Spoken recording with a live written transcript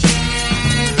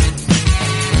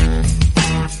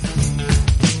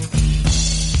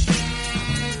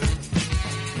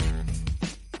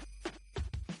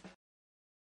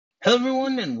Hello,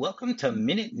 everyone, and welcome to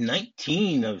minute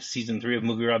 19 of season 3 of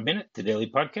MovieRob Minute, the daily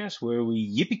podcast where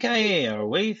we yippee-ki-yay our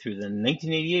way through the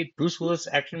 1988 Bruce Willis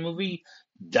action movie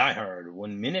Die Hard,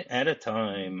 1 minute at a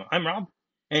time. I'm Rob,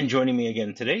 and joining me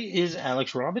again today is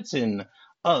Alex Robinson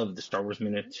of the Star Wars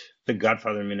Minute, the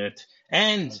Godfather Minute,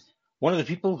 and one of the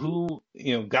people who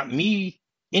got me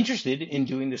interested in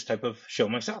doing this type of show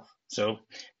myself. So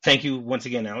thank you once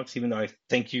again, Alex, even though I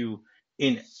thank you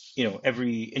in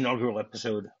every inaugural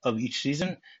episode of each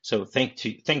season. So thanks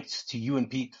to you and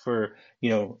Pete for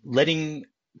letting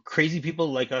crazy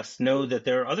people like us know that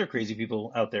there are other crazy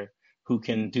people out there who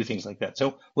can do things like that.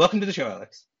 So welcome to the show,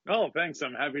 Alex. Oh, thanks.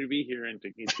 I'm happy to be here and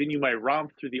to continue my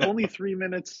romp through the only 3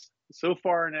 minutes so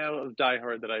far now of Die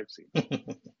Hard that I've seen.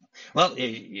 Well,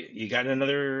 you got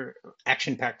another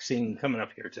action-packed scene coming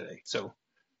up here today, so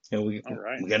we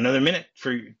got another minute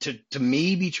to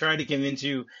maybe try to convince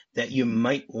you that you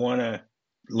might want to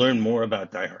learn more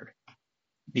about Die Hard.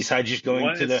 Besides just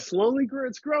going to the slowly,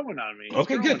 it's growing on me.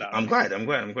 Okay, good. I'm glad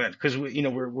because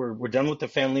we're done with the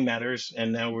family matters,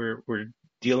 and now we're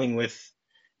dealing with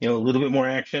a little bit more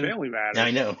action. Family matters.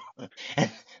 I know.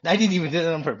 And I didn't even do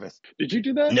that on purpose. Did you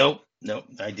do that? Nope,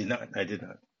 I did not.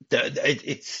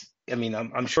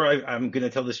 I'm sure I'm going to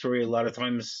tell this story a lot of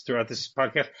times throughout this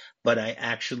podcast, but I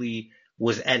actually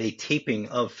was at a taping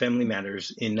of Family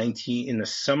Matters in the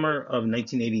summer of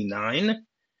 1989,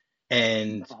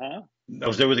 and I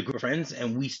was there with a group of friends,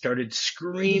 and we started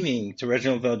screaming to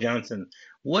Reginald VelJohnson,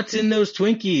 "What's in those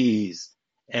Twinkies?"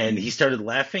 And he started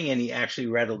laughing, and he actually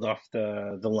rattled off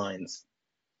the lines.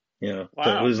 So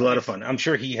it was a lot of fun. I'm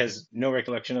sure he has no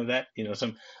recollection of that.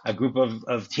 A group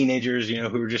of teenagers,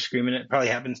 who were just screaming it. Probably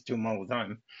happens to him all the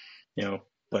time.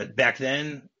 But back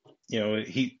then,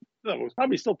 it was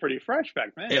probably still pretty fresh back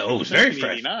then. It was very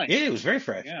fresh. Yeah, it was very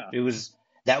fresh. Yeah.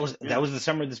 That was the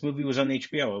summer this movie was on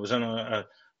HBO.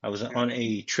 I was on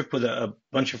a trip with a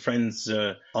bunch of friends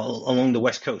all along the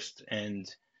West Coast, and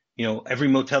every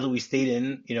motel that we stayed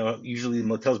in, usually the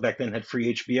motels back then had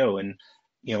free HBO, and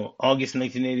August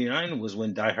 1989 was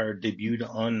when Die Hard debuted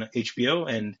on HBO,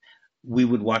 and we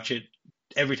would watch it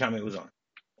every time it was on.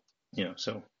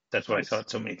 So that's why I saw it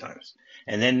so many times.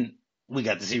 And then we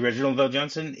got to see Reginald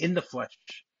VelJohnson in the flesh.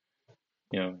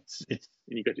 It's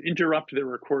you got to interrupt the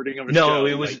recording of a no, show.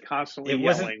 It was constantly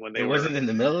yelling when they wasn't in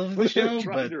the middle of the show,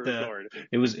 but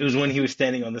it was when he was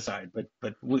standing on the side.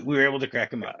 But we were able to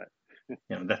crack him up.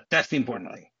 That's the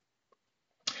important thing.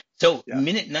 So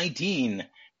minute 19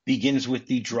 begins with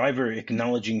the driver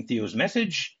acknowledging Theo's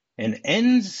message and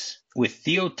ends with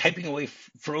Theo typing away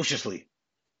ferociously.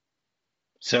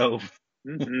 So,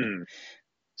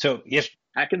 so yes,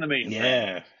 hack in the main.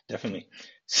 Yeah, definitely.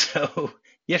 So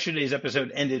yesterday's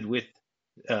episode ended with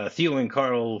Theo and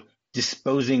Carl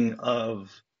disposing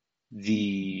of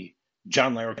the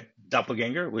John Larroquette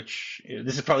doppelganger, which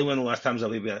this is probably one of the last times I'll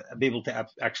be able to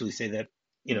actually say that,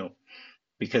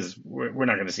 because we're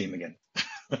not going to see him again.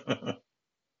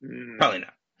 Probably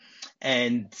not.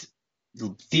 And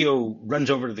Theo runs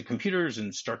over to the computers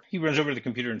and starts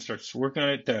working on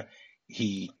it.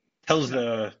 He tells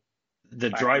the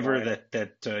driver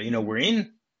that we're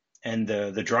in, and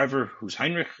the driver, who's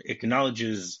Heinrich,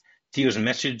 acknowledges Theo's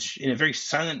message in a very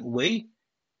silent way,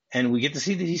 and we get to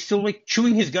see that he's still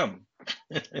chewing his gum.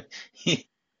 He's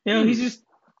just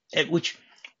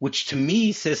which to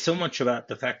me says so much about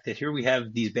the fact that here we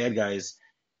have these bad guys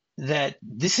that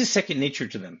this is second nature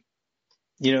to them.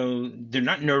 They're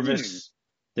not nervous.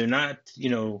 They're not,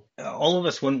 all of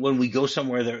us when we go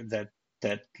somewhere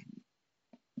that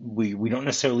we don't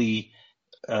necessarily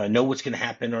know what's going to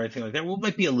happen or anything like that. We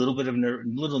might be a little bit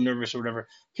little nervous or whatever.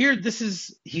 Here,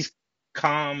 he's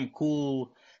calm,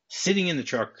 cool, sitting in the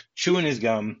truck, chewing his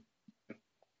gum.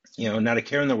 Not a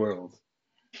care in the world.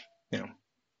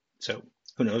 So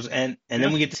who knows? And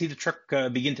then we get to see the truck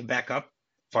begin to back up.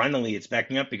 Finally, it's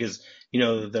backing up because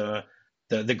the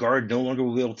guard no longer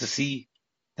will be able to see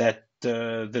that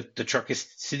the truck is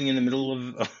sitting in the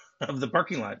middle of the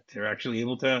parking lot. They're actually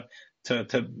able to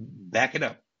back it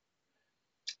up.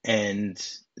 And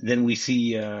then we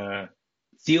see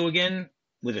Theo again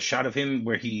with a shot of him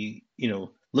where he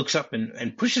looks up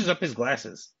and pushes up his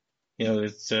glasses.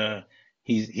 It's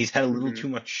he's had a little too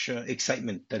much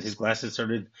excitement that his glasses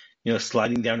started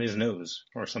sliding down his nose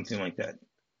or something like that.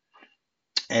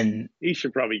 And he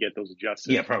should probably get those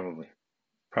adjusted. Yeah, probably,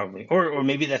 or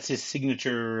maybe that's his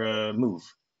signature move.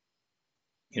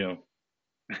 He's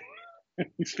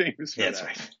famous for that. That's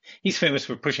right. He's famous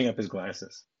for pushing up his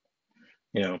glasses.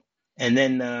 And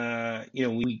then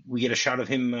we get a shot of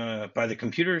him by the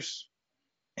computers,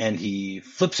 and he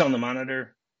flips on the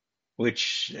monitor,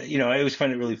 which I always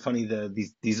find it really funny.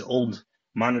 These old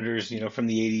monitors, from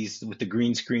the 80s with the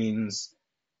green screens,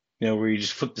 where you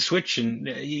just flip the switch and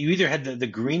you either had the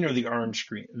green or the orange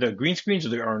screen, the green screens or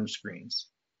the orange screens.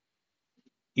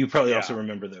 You probably also Yeah.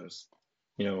 remember those,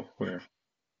 where.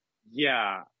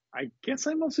 Yeah. I guess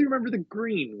I mostly remember the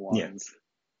green Yeah. ones.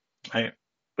 I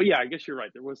But yeah, I guess you're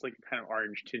right. There was like a kind of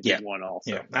orange tinted one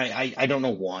also. Yeah. I don't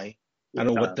know why. I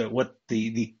don't know what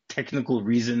the technical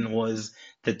reason was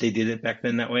that they did it back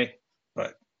then that way,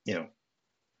 but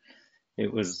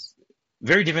it was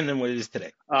very different than what it is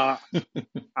today.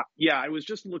 Yeah, I was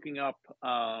just looking up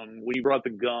when you brought the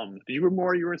gum. Did you have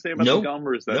more you were going to say about No, the gum,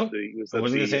 or is that no, was I that wasn't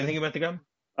the? going to say anything about the gum.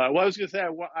 Well, I was going to say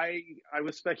I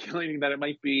was speculating that it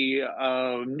might be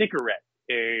Nicorette,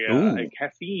 a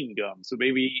caffeine gum. So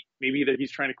maybe that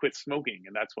he's trying to quit smoking,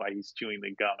 and that's why he's chewing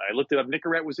the gum. I looked it up.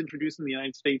 Nicorette was introduced in the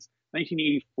United States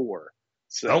 1984.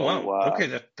 So, oh wow,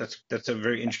 okay, that's a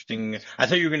very interesting. I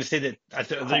thought you were going to say that. I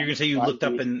thought you were going to say you looked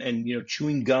up and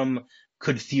chewing gum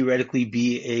could theoretically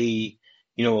be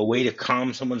a way to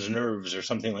calm someone's nerves or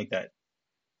something like that.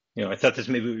 I thought that's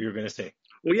maybe what you were going to say.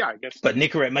 Well, yeah, I guess. But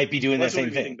Nicorette might be doing the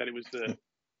same thing. That it was the.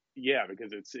 Yeah,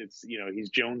 because it's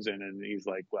he's jonesing and he's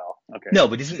like, well, okay. No,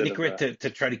 but isn't Nicorette to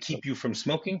try to keep you from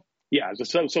smoking? Yeah,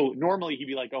 so normally he'd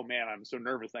be like, oh man, I'm so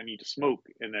nervous, I need to smoke,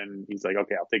 and then he's like,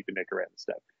 okay, I'll take the Nicorette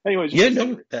instead. Anyways, yeah,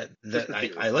 no,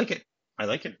 I like it. I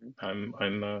like it.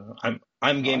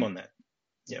 I'm game on that.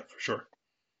 Yeah, for sure.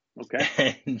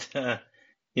 Okay.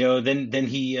 And then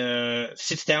he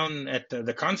sits down at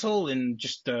the console and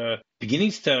just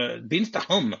begins to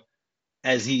hum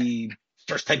as he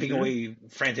starts typing away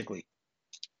frantically.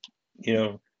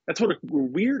 That's what a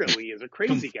weirdo he is, a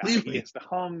crazy guy. He gets to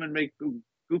hum and make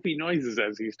goofy noises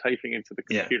as he's typing into the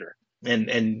computer. Yeah.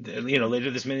 And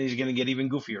later this minute he's going to get even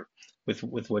goofier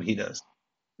with what he does.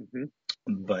 Mm-hmm.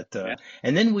 But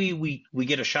and then we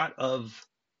get a shot of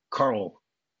Carl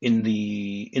in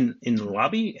the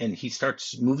lobby, and he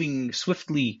starts moving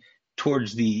swiftly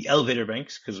towards the elevator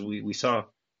banks, because we saw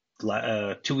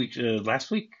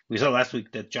last week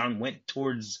that John went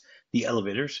towards the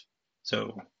elevators,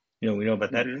 so we know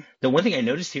about that. Mm-hmm. The one thing I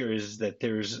noticed here is that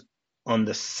there's on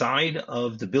the side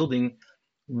of the building,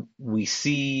 we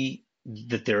see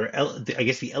that I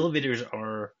guess the elevators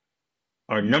are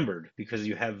numbered, because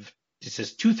you have, it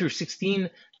says 2 through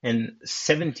 16 and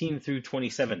 17 through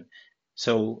 27.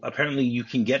 So apparently you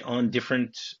can get on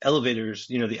different elevators,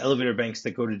 the elevator banks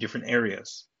that go to different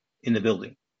areas in the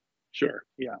building. Sure.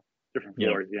 Yeah. Different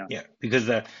floors. Yeah. Yeah. Because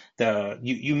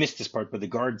you missed this part, but the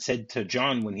guard said to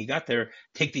John when he got there,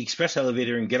 take the express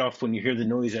elevator and get off when you hear the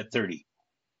noise at 30.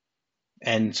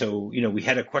 And so, we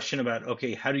had a question about,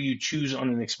 okay, how do you choose on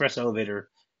an express elevator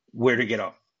where to get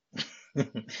off?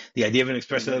 The idea of an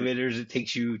express elevator is it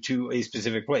takes you to a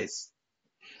specific place.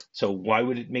 So why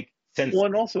would it make sense? Well,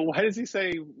 and also, why does he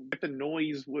say get the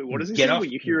noise? What does he say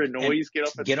when you hear a noise?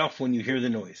 Get off when you hear the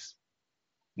noise.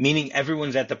 Meaning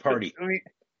everyone's at the party.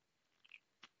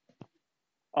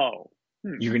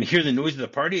 You're going to hear the noise of the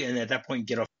party, and at that point,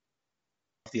 get off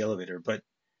the elevator. But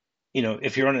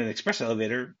if you're on an express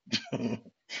elevator,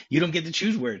 you don't get to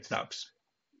choose where it stops.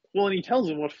 Well, and he tells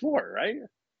him what floor, right?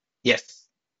 Yes.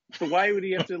 So why would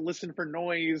he have to listen for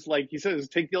noise? Like he says,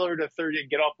 take the elevator to 30 and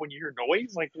get off when you hear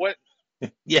noise? Like what?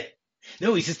 Yeah.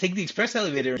 No, he says take the express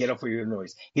elevator and get off where you hear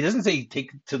noise. He doesn't say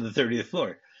take to the 30th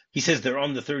floor. He says they're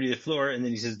on the 30th floor, and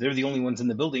then he says they're the only ones in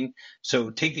the building, so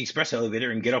take the express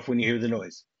elevator and get off when you hear the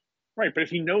noise. Right, but if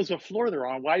he knows what floor they're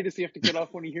on, why does he have to get off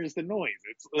when he hears the noise?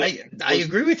 I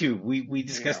agree with you. We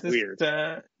discussed this. Weird.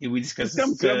 We discussed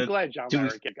this. I'm glad John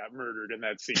Larroquette got murdered in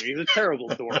that scene. He's a terrible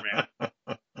doorman.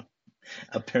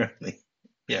 Apparently,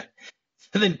 yeah.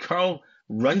 So then Carl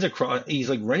runs across. He's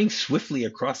like running swiftly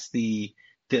across the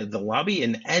lobby,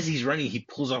 and as he's running, he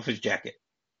pulls off his jacket.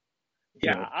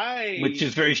 Which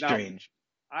is very strange.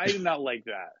 I did not like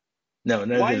that. No,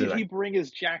 why did he bring his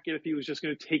jacket if he was just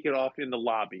going to take it off in the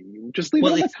lobby? Just leave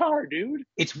it in the car, dude.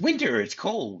 It's winter. It's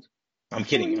cold. I'm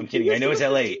kidding. I know it's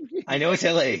LA.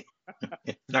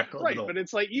 It's not cold right, at all. But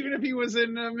it's like, even if he was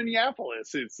in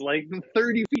Minneapolis, it's like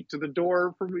 30 feet to the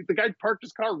door. The guy parked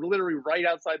his car literally right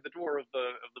outside the door of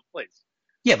the place.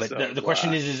 Yeah, but the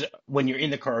question is when you're in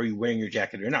the car, are you wearing your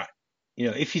jacket or not?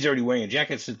 If he's already wearing a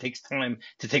jacket, so it takes time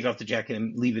to take off the jacket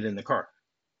and leave it in the car.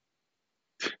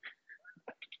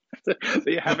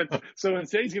 They haven't. So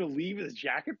instead, he's going to leave his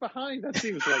jacket behind. That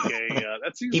seems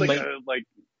like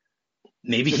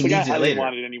maybe he needs it later. I don't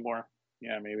want it anymore.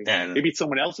 Yeah, maybe. Maybe it's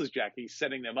someone else's jacket. He's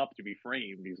setting them up to be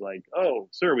framed. He's like, "Oh,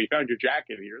 sir, we found your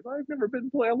jacket here." I've never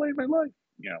been to LA in my life.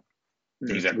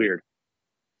 Exactly. It's weird.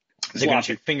 They're going to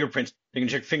check fingerprints. They're going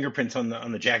to check fingerprints on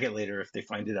the jacket later if they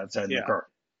find it outside the car.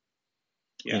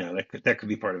 You Yeah, know, that could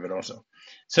be part of it also.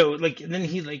 So like, and then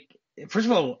he like, first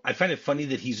of all, I find it funny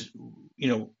that he's,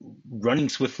 running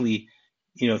swiftly,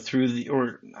 through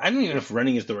or I don't even know if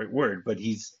running is the right word, but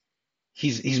he's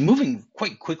moving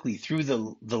quite quickly through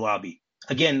the lobby.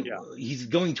 Again, yeah, he's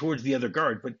going towards the other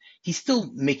guard, but he's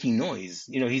still making noise.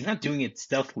 He's not doing it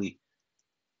stealthily.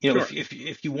 sure.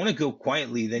 If you want to go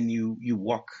quietly, then you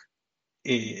walk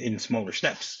in smaller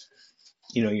steps.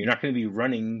 You're not going to be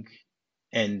running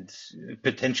and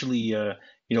potentially,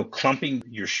 clumping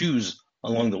your shoes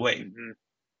along the way. Hmm.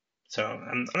 So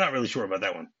I'm not really sure about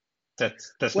that one.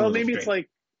 That's a Well, little maybe strange.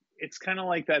 it's kind of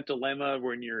like that dilemma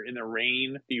when you're in the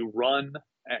rain. Do you run?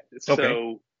 Okay,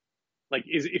 So, like,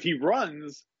 if he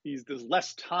runs, there's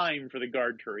less time for the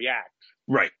guard to react.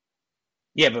 right.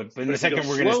 Yeah, but in But the if he second goes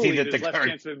we're going to see slowly, that the there's less guard,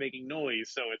 chance of him making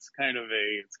noise. So it's kind of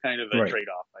a right.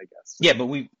 trade-off, I guess. Yeah, but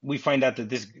we find out that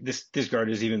this guard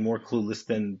is even more clueless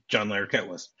than John Larroquette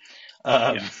was.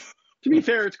 Yeah. To be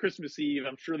fair, it's Christmas Eve.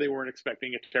 I'm sure they weren't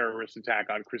expecting a terrorist attack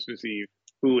on Christmas Eve.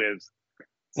 Who is?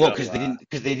 Well, So,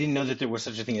 because they didn't know that there was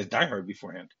such a thing as Die Hard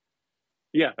beforehand.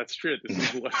 yeah, that's true.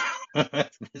 This is what.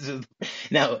 This is-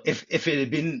 Now, if it had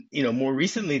been more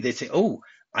recently, they'd say, "Oh,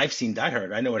 I've seen Die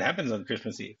Hard. I know what happens on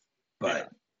Christmas Eve." Yeah. But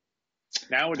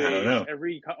I don't Nowadays, know.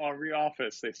 every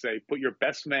office they say put your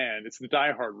best man. It's the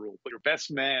Die Hard rule. Put your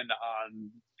best man on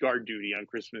guard duty on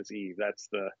Christmas Eve. That's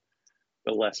the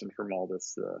lesson from all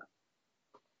this.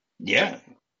 Yeah,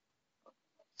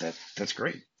 that's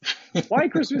great. Why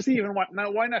Christmas Eve and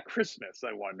why not Christmas?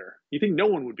 I wonder. You think no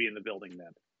one would be in the building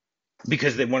then?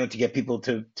 Because they wanted to get people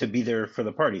to be there for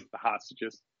the party. The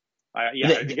hostages.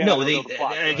 Again, I No, don't they know the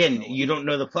plot, so I don't again, know you don't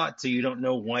know the plot, so you don't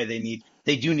know why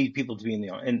they do need people to be in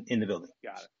the building.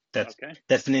 got it. That's Okay.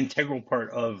 that's an integral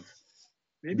part of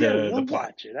Maybe I the will plot.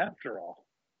 watch it after all.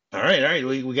 All right.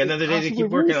 We got It's another day to possibly keep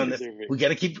working worth on this. it. We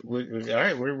got to all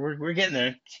right. We're getting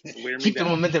there. Wear me Keep the down.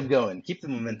 momentum going. Keep the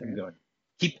momentum Okay. going.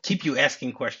 Keep you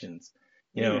asking questions.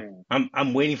 Hmm.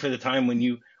 I'm waiting for the time when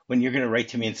you're going to write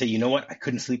to me and say, you know what, I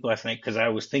couldn't sleep last night because I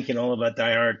was thinking all about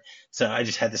Die Hard, so I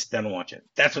just had to sit down and watch it.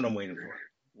 That's what I'm waiting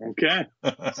Okay.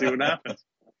 for. See what happens.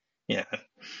 Yeah.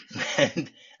 And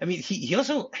I mean, he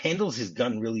also handles his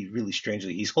gun really, really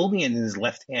strangely. He's holding it in his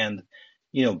left hand,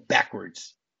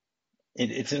 backwards.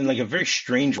 It's in like a very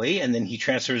strange way, and then he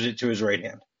transfers it to his right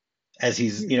hand as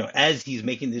he's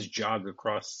making this jog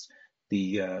across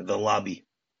the lobby.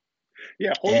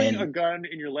 Yeah, holding a And gun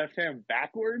in your left hand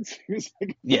backwards is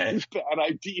like a yeah, really bad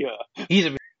idea. he's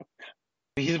a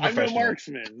he's a I'm no professional.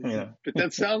 marksman, but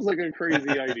that sounds like a crazy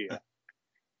idea.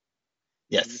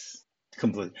 Yes,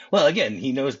 completely. Well, again,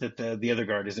 he knows that the other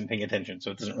guard isn't paying attention,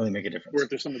 so it doesn't really make a Or difference. if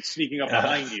there's someone sneaking up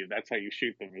behind you, that's how you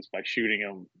shoot them, is by shooting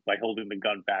them, by holding the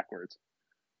gun backwards.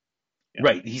 Yeah.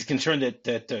 Right. He's concerned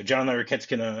that John Larroquette's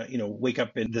gonna wake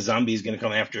up and the zombie is gonna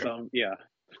come after him. Yeah.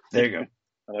 There you go.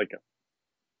 I like it.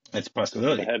 That's a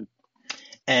possibility. Ahead.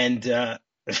 And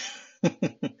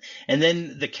and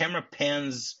then the camera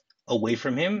pans away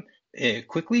from him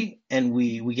quickly, and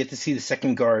we get to see the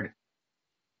second guard,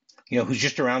 who's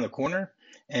just around the corner,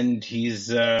 and he's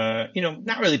not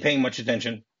really paying much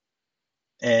attention.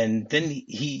 And then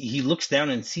he looks down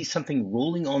and sees something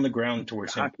rolling on the ground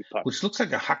towards him, which looks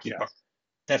like a hockey puck.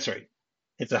 That's right.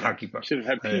 It's a hockey puck. Should have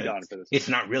had Pete on for this. It's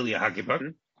not really a hockey puck.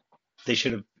 Mm-hmm. They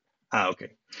should have.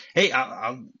 Okay. Hey,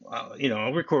 I'll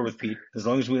record with Pete as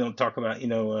long as we don't talk about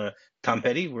Tom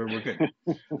Petty. We're good.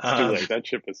 It's too late. That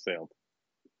ship has sailed.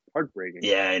 Heartbreaking.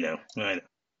 Yeah, I know.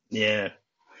 Yeah,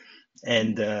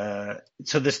 and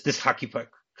so this hockey puck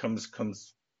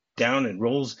comes down and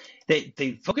rolls.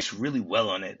 They focus really well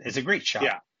on it. It's a great shot.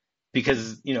 Yeah.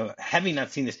 Because having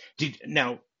not seen this,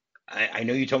 now I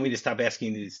know you told me to stop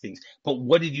asking these things, but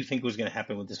what did you think was going to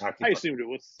happen with this hockey puck? I assumed it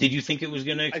was. Did you think it was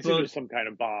going to explode? I assumed it was some kind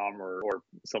of bomb or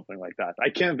something like that. I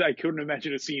couldn't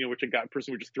imagine a scene in which a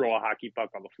person would just throw a hockey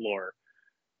puck on the floor.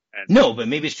 No, but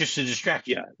maybe it's just a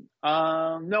distraction.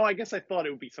 Yeah. No, I guess I thought it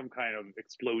would be some kind of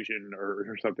explosion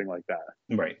or something like that.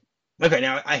 Right. Okay.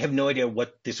 Now I have no idea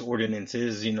what this ordinance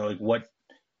is. Like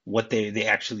what they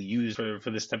actually use for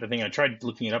this type of thing. I tried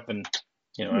looking it up, and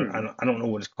I don't know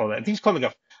what it's called. I think it's called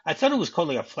I thought it was called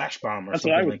like a flash bomb or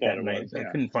something like that. And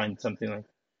I couldn't find something like.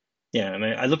 Yeah, and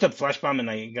I looked up flash bomb, and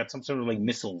I got some sort of like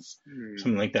missiles,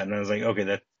 something like that, and I was like, okay,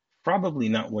 that's probably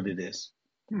not what it is.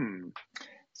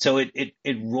 So it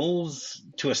rolls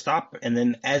to a stop, and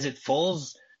then as it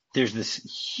falls, there's this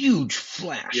huge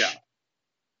flash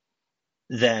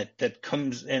that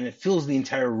comes, and it fills the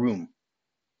entire room,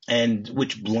 and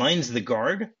which blinds the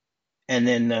guard, and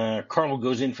then Carl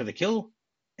goes in for the kill,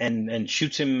 and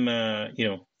shoots him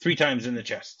 3 times in the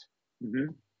chest.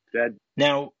 Dead.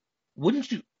 Now,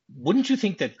 wouldn't you wouldn't you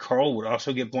think that Carl would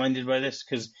also get blinded by this?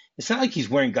 Because it's not like he's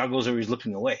wearing goggles or he's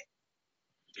looking away.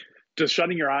 Just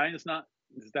shutting your eyes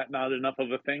is that not enough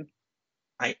of a thing?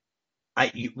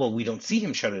 I, well, we don't see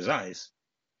him shut his eyes.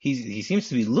 He seems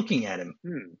to be looking at him.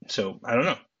 So I don't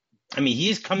know. I mean, he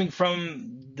is coming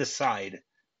from the side,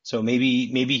 so maybe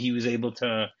he was able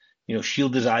to,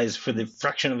 shield his eyes for the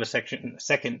fraction of a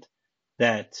second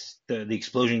that the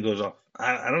explosion goes off.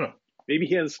 I don't know. Maybe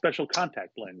he has special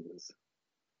contact lenses.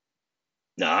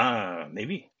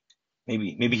 Maybe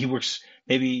he works.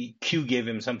 Maybe Q gave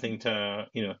him something to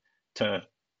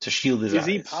shield his eyes. Is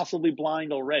he possibly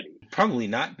blind already? Probably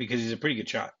not, because he's a pretty good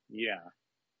shot. Yeah.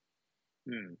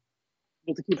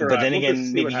 But then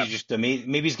again, maybe he's just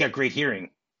maybe he's got great hearing.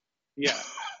 Yeah,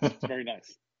 it's very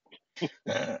nice.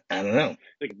 I don't know.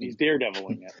 Like he's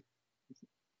daredeviling it.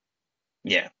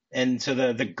 Yeah, and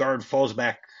so the guard falls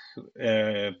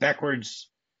backwards,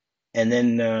 and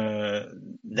then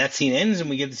that scene ends, and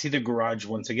we get to see the garage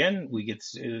once again. We get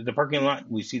the parking lot.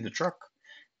 We see the truck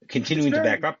continuing to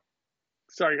back up.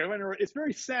 Sorry, it's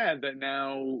very sad that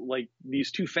now, like,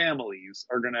 these two families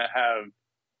are going to have,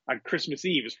 on Christmas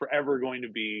Eve, is forever going to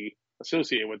be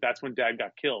associated with. That's when Dad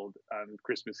got killed on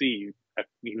Christmas Eve.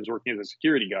 He was working as a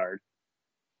security guard.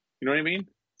 You know what I mean?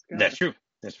 That's true.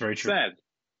 That's very true. Sad.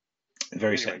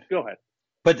 Very sad. Go ahead.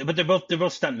 But they're both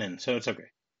stuntmen, so it's okay.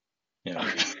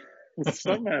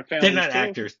 Stuntmen they're not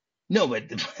actors. No, but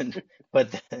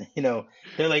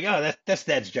they're like, oh, that's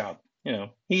Dad's job.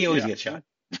 He always gets shot.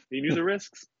 He knew the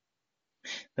risks.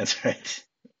 That's right.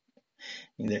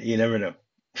 You never know.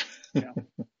 Yeah.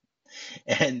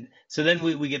 And so then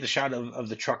we get the shot of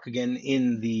the truck again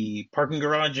in the parking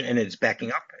garage, and it's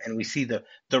backing up, and we see the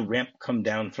ramp come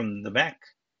down from the back,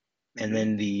 and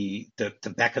then the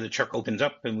back of the truck opens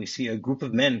up, and we see a group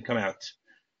of men come out.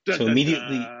 So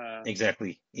immediately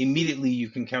you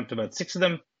can count about 6 of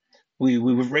them. We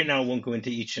right now won't go into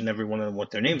each and every one of them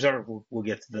what their names are. We'll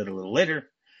get to that a little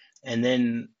later. And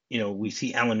then we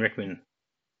see Alan Rickman,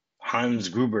 Hans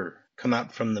Gruber, come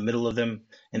out from the middle of them,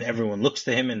 and everyone looks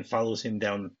to him and follows him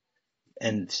down.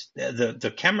 And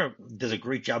the camera does a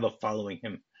great job of following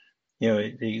him.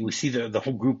 We see the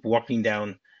whole group walking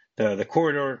down the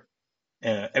corridor.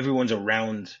 Everyone's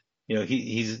around.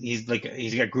 He's got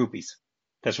groupies.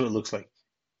 That's what it looks like.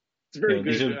 It's very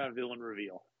good villain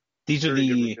reveal. These are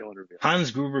the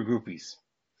Hans Gruber groupies.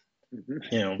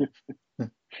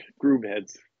 Groob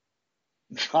heads.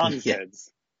 Hans heads.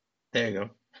 There you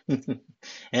go.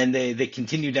 And they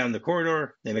continue down the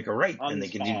corridor. They make a right, and they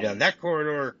continue down that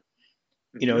corridor.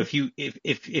 If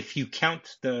you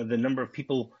count the number of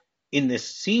people in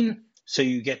this scene, so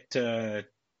you get there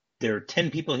are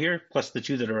 10 people here plus the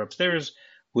 2 that are upstairs,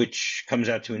 which comes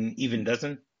out to an even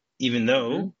dozen, even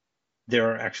though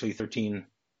there are actually 13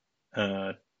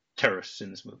 terrorists in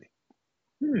this movie.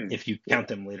 If you count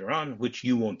them later on, which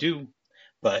you won't do.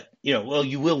 But,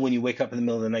 you will when you wake up in the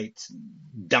middle of the night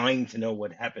dying to know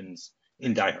what happens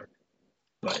in Die Hard.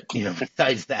 But,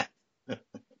 besides that,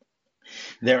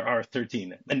 there are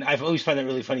 13. And I've always found that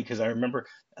really funny because I remember,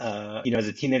 as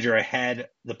a teenager, I had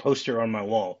the poster on my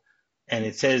wall, and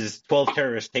it says 12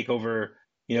 terrorists take over,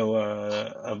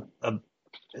 the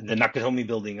Nakatomi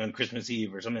building on Christmas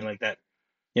Eve or something like that.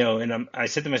 And I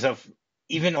said to myself,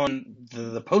 even on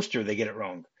the poster, they get it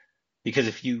wrong. Because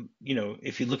if you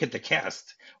look at the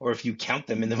cast, or if you count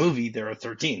them in the movie, there are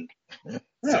 13.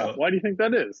 So, why do you think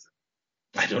that is?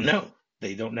 I don't know.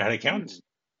 They don't know how to count.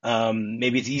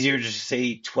 Maybe it's easier to just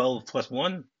say 12 plus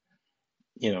 1.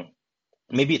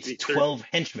 Maybe it's 12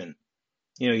 henchmen.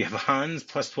 You have Hans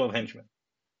plus 12 henchmen.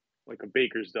 Like a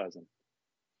baker's dozen.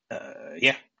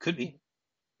 Yeah, could be.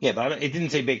 Yeah, but it didn't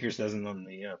say baker's dozen on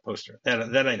the poster. That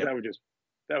I know.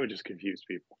 That would just confuse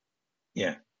people.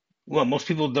 Yeah. Well, most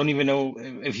people don't even know.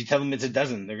 If you tell them it's a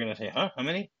dozen, they're going to say, huh, how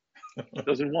many? A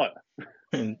dozen what?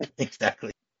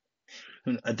 Exactly.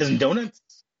 A dozen donuts?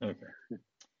 Okay.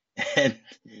 And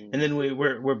then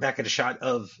we're back at a shot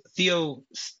of Theo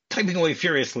typing away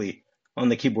furiously on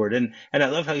the keyboard. And I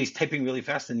love how he's typing really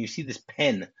fast, and you see this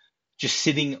pen just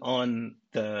sitting on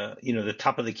the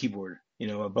top of the keyboard,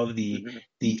 above the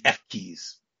F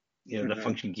keys, the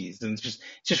function keys. And it's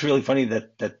just really funny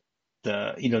that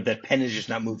that pen is just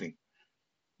not moving.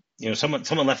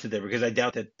 Someone left it there, because I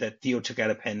doubt that Theo took out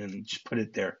a pen and just put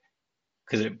it there,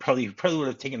 because it probably would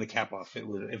have taken the cap off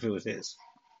if it was his.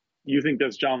 You think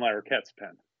that's John Larroquette's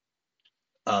pen?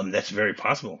 That's very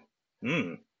possible.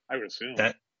 I would assume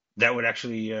that would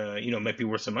actually might be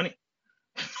worth some money.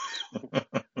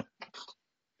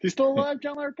 He's still alive,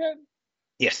 John Larroquette?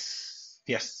 Yes,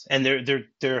 and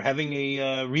they're having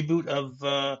a reboot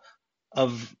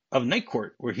of Night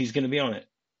Court, where he's going to be on it.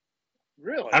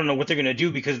 Really? I don't know what they're going to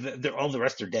do because all the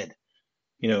rest are dead.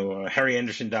 Harry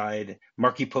Anderson died.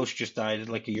 Marky Post just died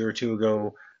like a year or two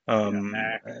ago. Yeah,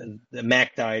 Mac.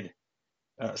 Mac died.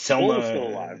 Bull Selma, is still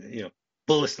alive.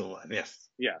 Bull is still alive. Yes.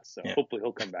 Yeah, so Yeah. hopefully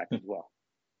he'll come back as well.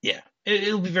 Yeah.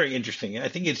 It'll be very interesting. I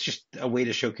think it's just a way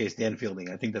to showcase Dan Fielding.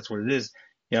 I think that's what it is.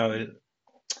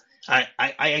 I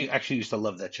actually used to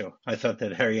love that show. I thought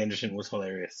that Harry Anderson was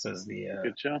hilarious as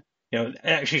Good show.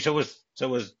 actually so was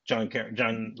John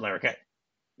Larroquette.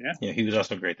 Yeah. He was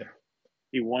also great there.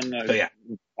 He won So yeah,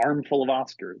 armful of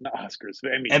Oscars, not Oscars,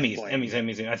 but Emmys.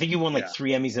 I think he won like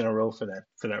 3 Emmys in a row for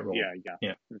that role. Yeah.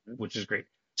 Mm-hmm. Which is great.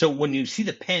 So when you see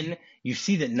the pen, you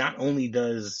see that not only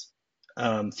does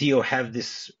Theo have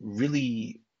this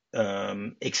really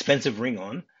expensive ring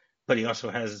on, but he also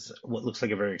has what looks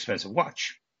like a very expensive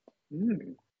watch.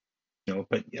 Mm.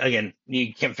 But again,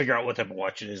 you can't figure out what type of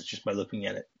watch it is just by looking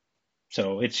at it.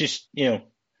 So it's just,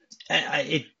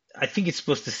 I think it's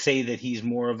supposed to say that he's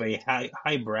more of a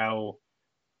highbrow,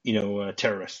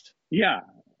 terrorist. Yeah,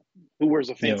 who wears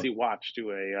a fancy watch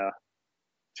to a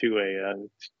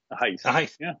heist. A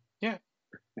heist. Yeah. Yeah.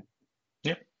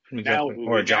 Yeah. Exactly. Now,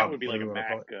 or a job. That would be like a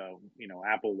Mac,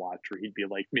 Apple Watch, where he'd be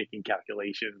like making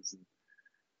calculations and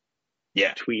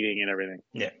tweeting and everything.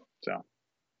 Yeah. So.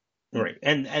 Right,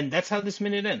 and that's how this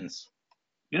minute ends.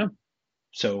 Yeah.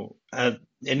 So,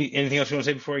 anything else you want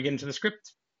to say before I get into the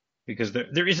script? Because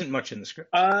there isn't much in the script.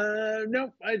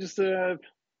 No, I just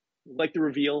like the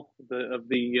reveal of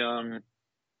the.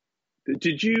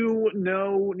 Did you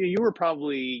know?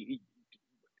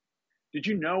 Did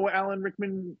you know Alan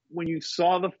Rickman when you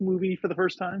saw the movie for the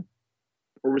first time,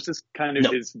 or was this kind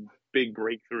of his big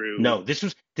breakthrough? No, this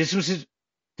was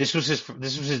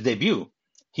his debut.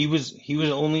 He was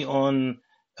only on.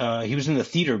 He was in the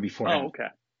theater beforehand. Oh, okay.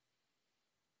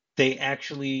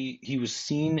 He was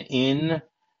seen in.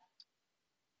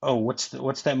 Oh, what's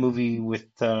that movie with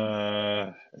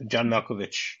John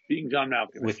Malkovich? Being John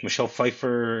Malkovich with Michelle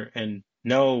Pfeiffer and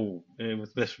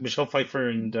with Michelle Pfeiffer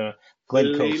and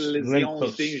Glenn Close.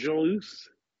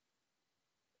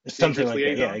 Something like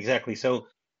that. Yeah, exactly. So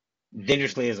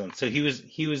Dangerous Liaison. So he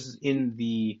was in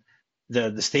the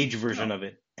stage version of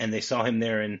it, and they saw him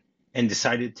there and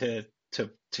decided to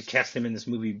cast him in this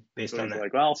movie based on that.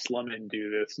 Like, well, I'll slum it and do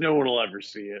this. No one will ever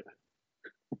see it.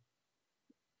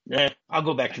 I'll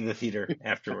go back to the theater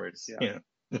afterwards. Yeah.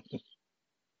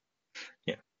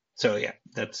 So yeah,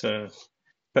 that's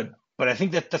but I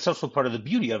think that's also part of the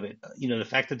beauty of it. The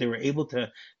fact that they were able to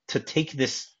take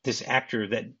this actor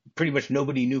that pretty much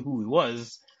nobody knew who he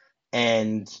was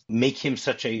and make him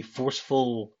such a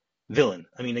forceful villain.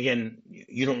 I mean, again,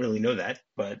 you don't really know that,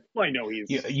 but I know he's.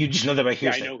 You just know that by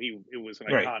hearsay. I know it was an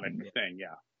iconic thing.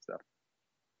 Yeah. So.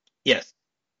 Yes,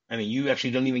 I mean, you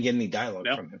actually don't even get any dialogue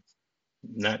from him.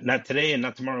 Not today and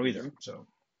not tomorrow either. So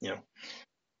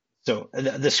So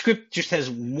the script just has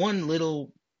one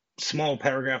little small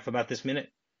paragraph about this minute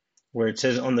where it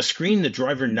says, on the screen, the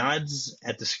driver nods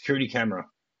at the security camera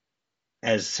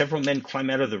as several men climb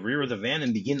out of the rear of the van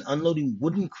and begin unloading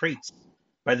wooden crates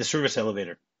by the service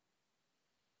elevator.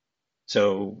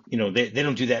 So, they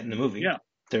don't do that in the movie. Yeah.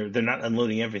 They're not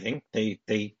unloading everything. They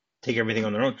take everything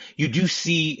on their own. You do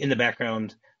see in the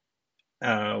background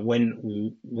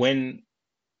when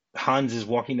Hans is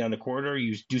walking down the corridor,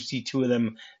 you do see two of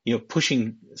them,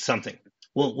 pushing something.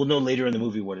 We'll know later in the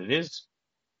movie what it is.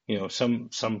 Some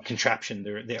contraption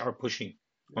they are pushing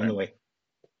on the way.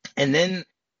 And then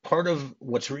part of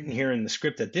what's written here in the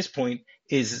script at this point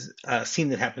is a scene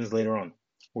that happens later on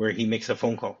where he makes a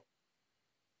phone call.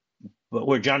 But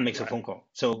where John makes a phone call.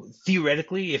 So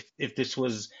theoretically, if this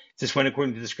went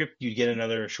according to the script, you'd get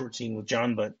another short scene with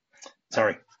John, but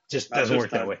sorry, just doesn't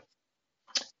work that way.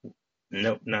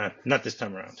 Nope, not this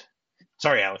time around.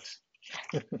 Sorry, Alex.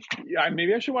 Yeah,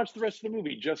 maybe I should watch the rest of the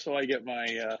movie just so I get my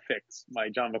fix, my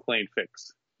John McClane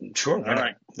fix. Sure, all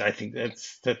right. I think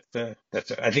that's I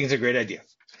think it's a great idea.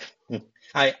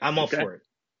 I'm all for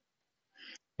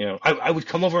it. I would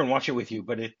come over and watch it with you,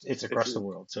 but it's across the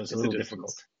world, so it's a little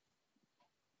difficult.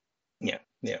 Yeah.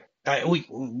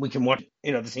 We can watch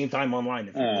it at the same time online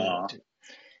if we really want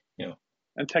to.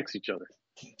 And text each other.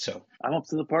 So I'm up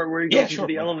to the part where he goes into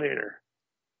the elevator.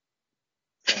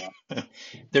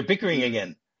 They're bickering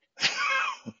again.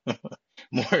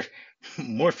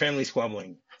 more family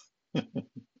squabbling.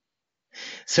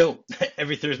 So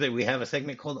every Thursday we have a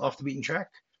segment called Off the Beaten Track,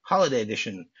 Holiday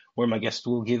Edition, where my guest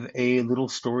will give a little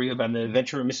story about an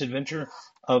adventure or misadventure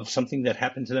of something that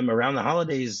happened to them around the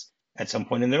holidays at some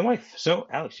point in their life. So,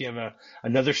 Alex, you have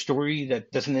another story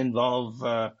that doesn't involve,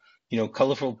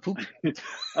 colorful poop?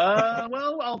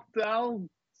 Well, I'll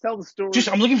tell the story.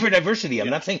 I'm looking for diversity. I'm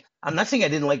not saying I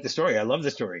didn't like the story. I love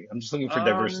the story. I'm just looking for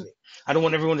diversity. I don't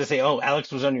want everyone to say, "Oh,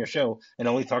 Alex was on your show and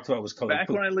all he talked about was colored Back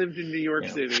poop." when I lived in New York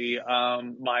City,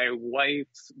 my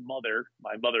wife's mother,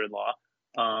 my mother-in-law,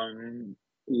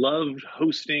 loved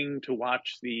hosting to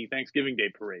watch the Thanksgiving Day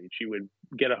parade. She would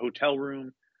get a hotel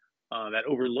room that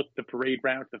overlooked the parade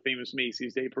route, the famous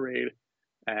Macy's Day Parade,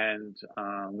 and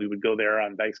we would go there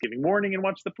on Thanksgiving morning and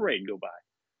watch the parade go by.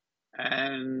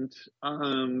 And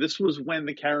this was when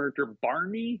the character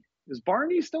Barney, is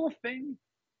Barney still a thing?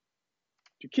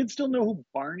 Do kids still know who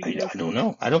Barney is? I don't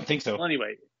know. I don't think so. Well,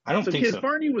 anyway, I don't think so.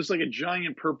 Barney was like a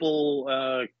giant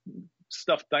purple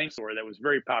stuffed dinosaur that was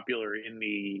very popular in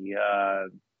the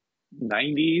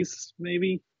 90s,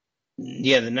 maybe?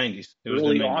 Yeah, the 90s. It was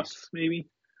early the 90s. aughts, maybe.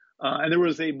 And there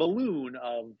was a balloon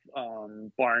of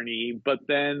Barney, but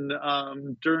then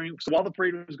while the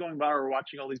parade was going by, we were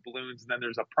watching all these balloons, and then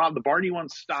there's a problem. The Barney one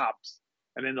stops,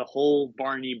 and then the whole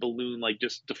Barney balloon like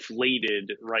just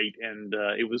deflated, right? And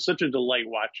it was such a delight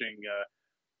watching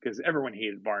because everyone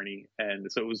hated Barney,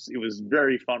 and so it was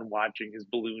very fun watching his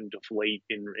balloon deflate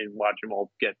and watch him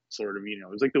all get sort of, it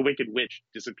was like the Wicked Witch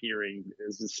disappearing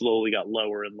as it slowly got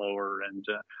lower and lower. And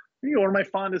one of my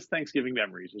fondest Thanksgiving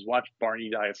memories was watch Barney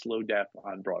die a slow death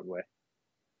on Broadway.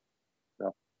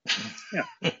 So, yeah,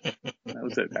 that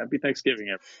was it. Happy Thanksgiving,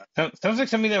 everyone. Sounds like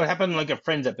something that would happen in like a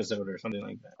Friends episode or something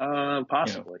like that.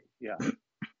 Possibly, yeah.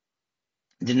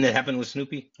 Didn't it happen with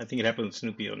Snoopy? I think it happened with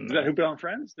Snoopy. Did that happen on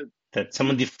Friends? That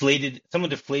someone deflated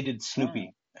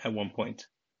Snoopy at one point.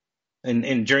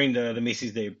 And during the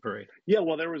Macy's Day Parade. Yeah,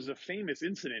 well, there was a famous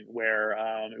incident where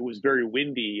it was very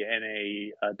windy and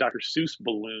a Dr. Seuss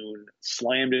balloon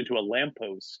slammed into a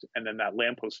lamppost, and then that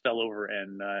lamppost fell over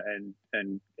and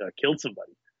killed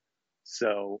somebody.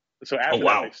 So after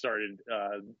that, they started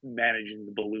managing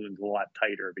the balloons a lot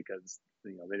tighter because they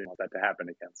didn't want that to happen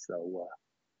again. So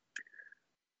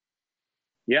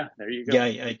yeah, there you go.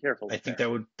 Yeah, be careful. I think that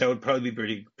would probably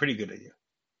be pretty good idea.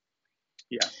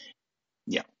 Yeah.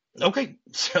 Yeah. Okay,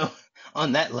 so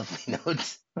on that lovely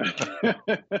note.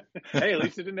 Hey, at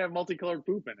least it didn't have multicolored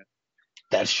poop in it.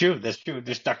 That's true.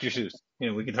 Just Dr. Seuss.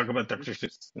 We can talk about Dr.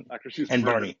 Seuss. Dr. Seuss and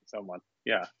Barney. Someone.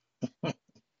 Yeah.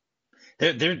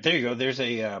 There you go. There's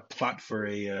a plot for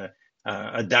a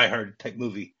Die Hard type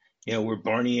movie. Where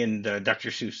Barney and Dr.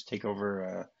 Seuss take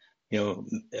over.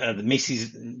 The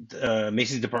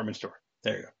Macy's department store.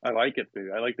 There you go. I like it,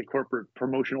 dude. I like the corporate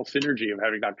promotional synergy of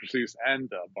having Dr. Seuss and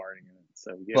Barney in it.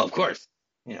 So yeah. Well, of course.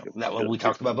 We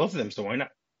talked about both of them, so why not?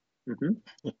 Mm-hmm.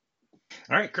 All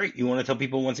right, great. You want to tell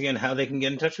people once again how they can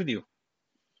get in touch with you?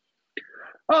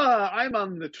 I'm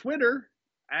on the Twitter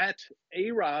at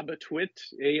ARobTwit,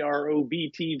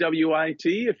 AROBTWIT.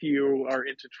 If you are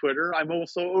into Twitter, I'm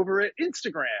also over at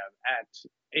Instagram at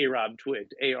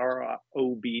ARobTwit,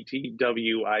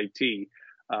 AROBTWIT.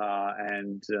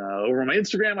 And over on my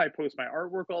Instagram, I post my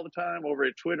artwork all the time. Over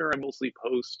at Twitter, I mostly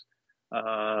post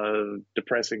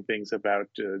depressing things about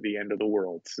the end of the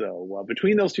world. So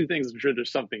between those two things, I'm sure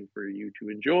there's something for you to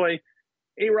enjoy.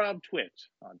 ARobTwit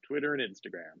on Twitter and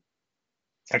Instagram.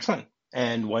 Excellent.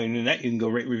 And while you're doing that, you can go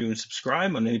rate, review, and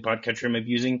subscribe on any podcatcher you might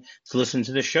be using to listen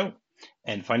to this show.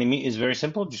 And finding me is very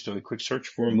simple. Just do a quick search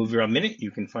for MovieRob Minute.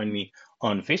 You can find me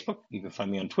on Facebook, you can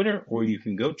find me on Twitter, or you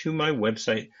can go to my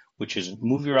website, which is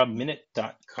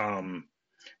MovieRobMinute.com.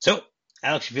 So,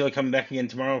 Alex, you feel like coming back again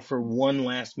tomorrow for one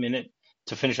last minute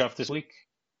to finish off this week?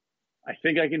 I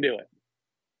think I can do it.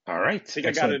 All right. I think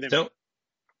excellent. I got it in me.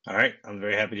 All right. I'm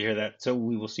very happy to hear that. So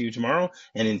we will see you tomorrow.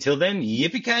 And until then,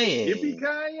 yippee-ki-yay.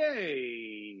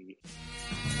 Yippee-ki-yay.